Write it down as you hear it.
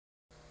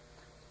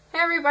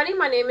everybody,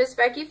 my name is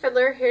Becky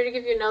Fiddler, here to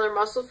give you another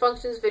muscle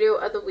functions video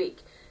of the week.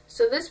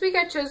 So this week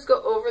I chose to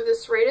go over the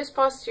Serratus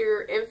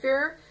Posterior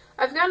Inferior.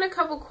 I've gotten a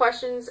couple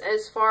questions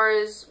as far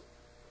as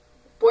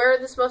where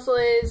this muscle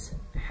is,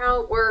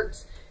 how it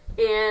works,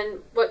 and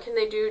what can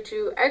they do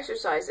to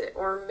exercise it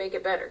or make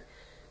it better.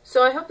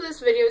 So I hope this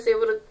video is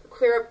able to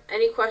clear up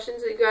any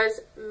questions that you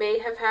guys may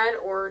have had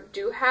or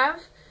do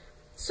have.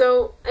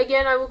 So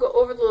again, I will go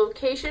over the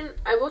location.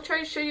 I will try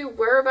to show you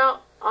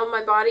whereabout on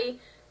my body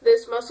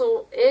this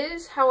muscle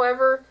is.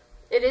 However,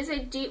 it is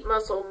a deep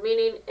muscle,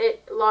 meaning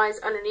it lies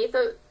underneath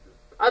the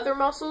other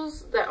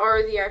muscles that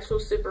are the actual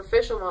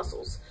superficial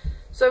muscles.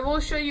 So I will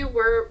show you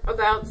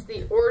whereabouts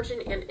the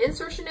origin and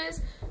insertion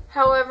is.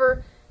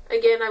 However,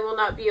 again, I will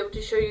not be able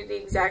to show you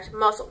the exact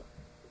muscle.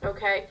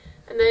 Okay?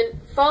 And then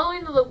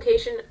following the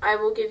location, I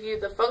will give you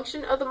the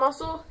function of the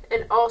muscle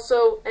and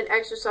also an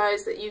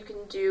exercise that you can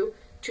do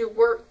to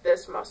work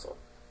this muscle.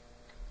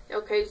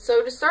 Okay,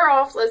 so to start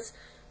off, let's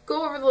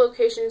go over the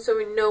location so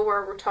we know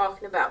where we're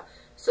talking about.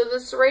 So the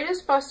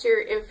Serratus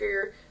Posterior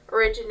Inferior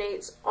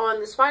originates on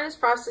the spinous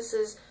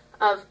processes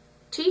of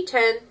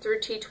T10 through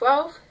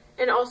T12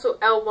 and also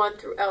L1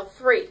 through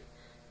L3.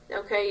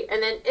 Okay,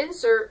 and then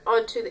insert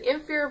onto the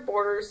inferior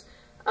borders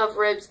of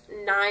ribs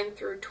 9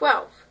 through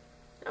 12.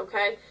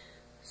 Okay,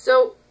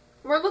 so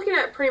we're looking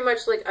at pretty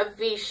much like a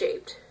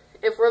V-shaped.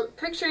 If we're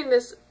picturing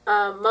this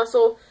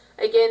muscle,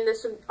 again,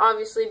 this would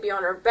obviously be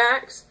on our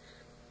backs.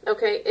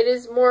 Okay, it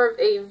is more of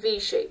a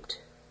V-shaped.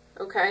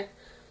 Okay,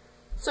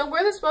 so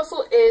where this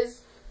muscle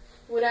is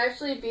would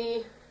actually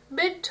be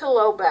mid to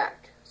low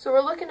back. So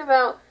we're looking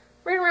about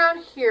right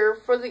around here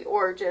for the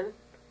origin.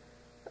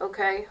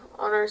 Okay,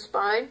 on our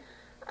spine.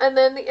 And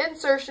then the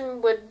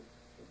insertion would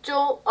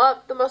jolt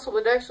up, the muscle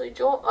would actually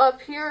jolt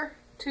up here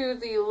to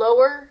the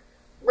lower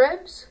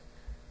ribs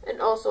and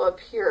also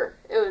up here.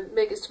 It would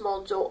make a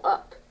small jolt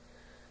up.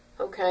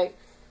 Okay,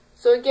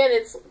 so again,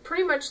 it's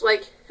pretty much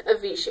like a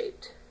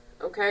V-shaped.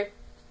 Okay,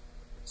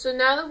 so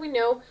now that we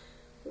know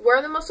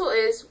where the muscle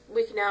is,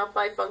 we can now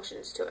apply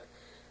functions to it.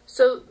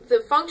 So the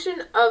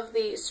function of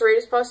the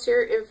Serratus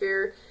Posterior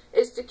Inferior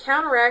is to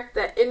counteract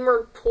that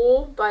inward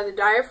pull by the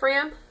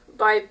diaphragm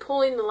by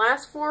pulling the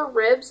last 4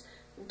 ribs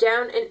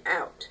down and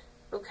out.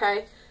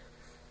 Okay,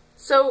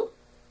 so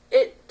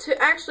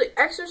to actually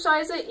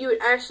exercise it, you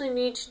would actually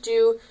need to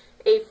do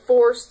a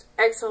forced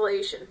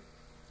exhalation.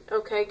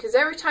 Okay, because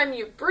every time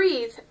you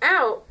breathe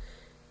out,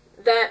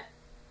 that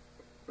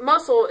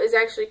muscle is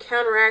actually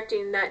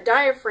counteracting that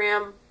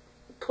diaphragm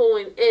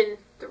pulling in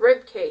the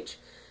rib cage.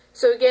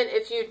 So again,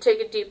 if you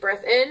take a deep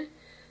breath in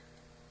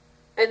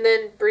and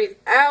then breathe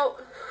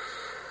out,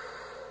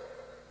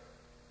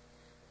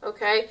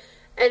 okay,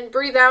 and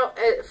breathe out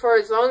for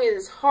as long and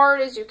as hard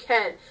as you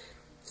can.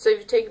 So if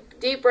you take a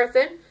deep breath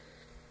in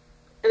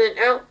and then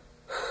out,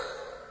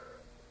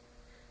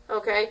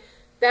 okay,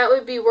 that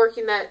would be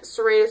working that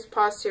Serratus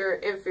Posterior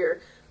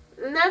Inferior.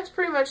 And that's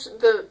pretty much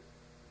the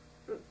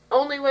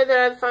only way that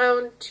I've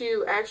found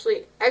to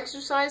actually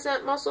exercise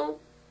that muscle.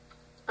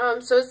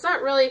 So it's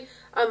not really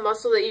a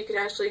muscle that you can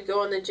actually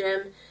go in the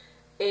gym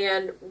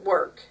and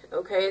work.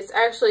 Okay, it's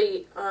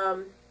actually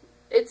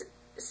it's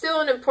still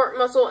an important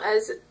muscle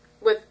as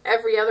with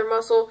every other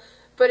muscle,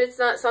 but it's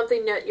not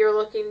something that you're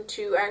looking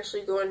to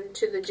actually go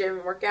into the gym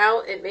and work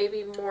out. It may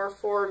be more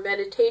for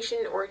meditation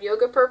or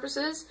yoga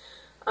purposes.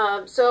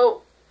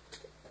 So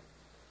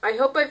I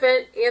hope I've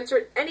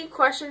answered any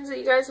questions that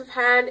you guys have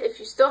had. If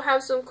you still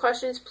have some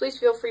questions, please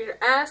feel free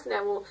to ask, and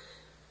I will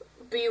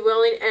be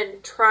willing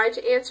and try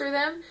to answer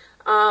them.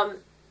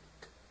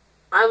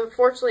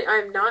 Unfortunately,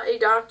 I'm not a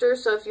doctor,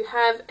 so if you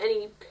have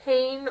any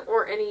pain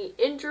or any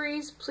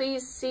injuries,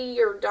 please see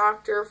your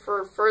doctor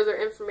for further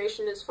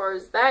information as far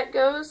as that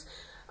goes.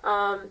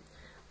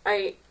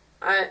 I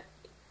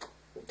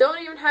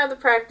don't even have the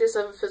practice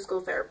of a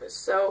physical therapist,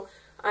 so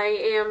I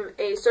am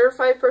a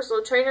certified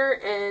personal trainer,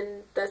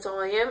 and that's all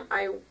I am.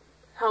 I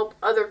help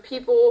other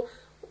people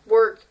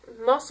work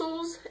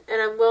muscles, and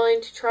I'm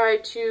willing to try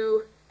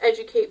to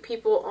educate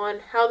people on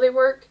how they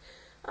work.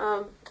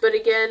 But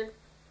again,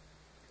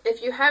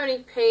 if you have any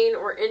pain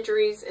or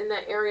injuries in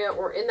that area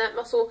or in that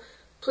muscle,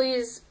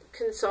 please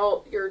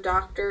consult your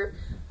doctor.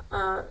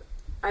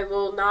 I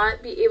will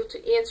not be able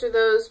to answer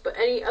those, but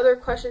any other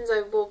questions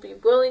I will be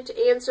willing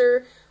to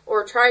answer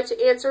or try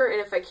to answer,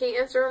 and if I can't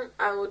answer them,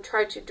 I will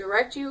try to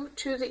direct you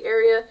to the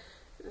area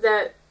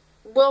that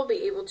will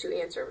be able to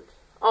answer them.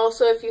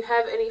 Also, if you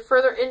have any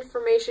further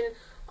information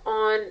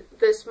on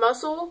this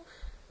muscle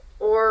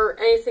or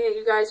anything that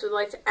you guys would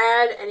like to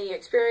add, any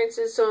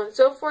experiences, so on and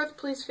so forth,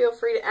 please feel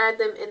free to add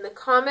them in the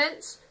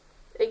comments.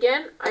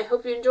 Again, I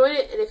hope you enjoyed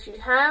it, and if you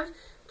have,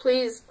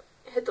 please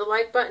hit the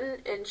like button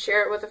and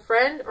share it with a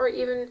friend, or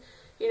even,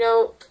 you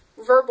know,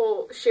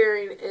 verbal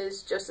sharing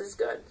is just as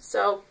good.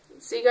 So,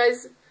 see you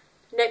guys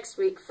next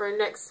week for our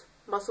next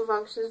Muscle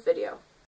Functions video.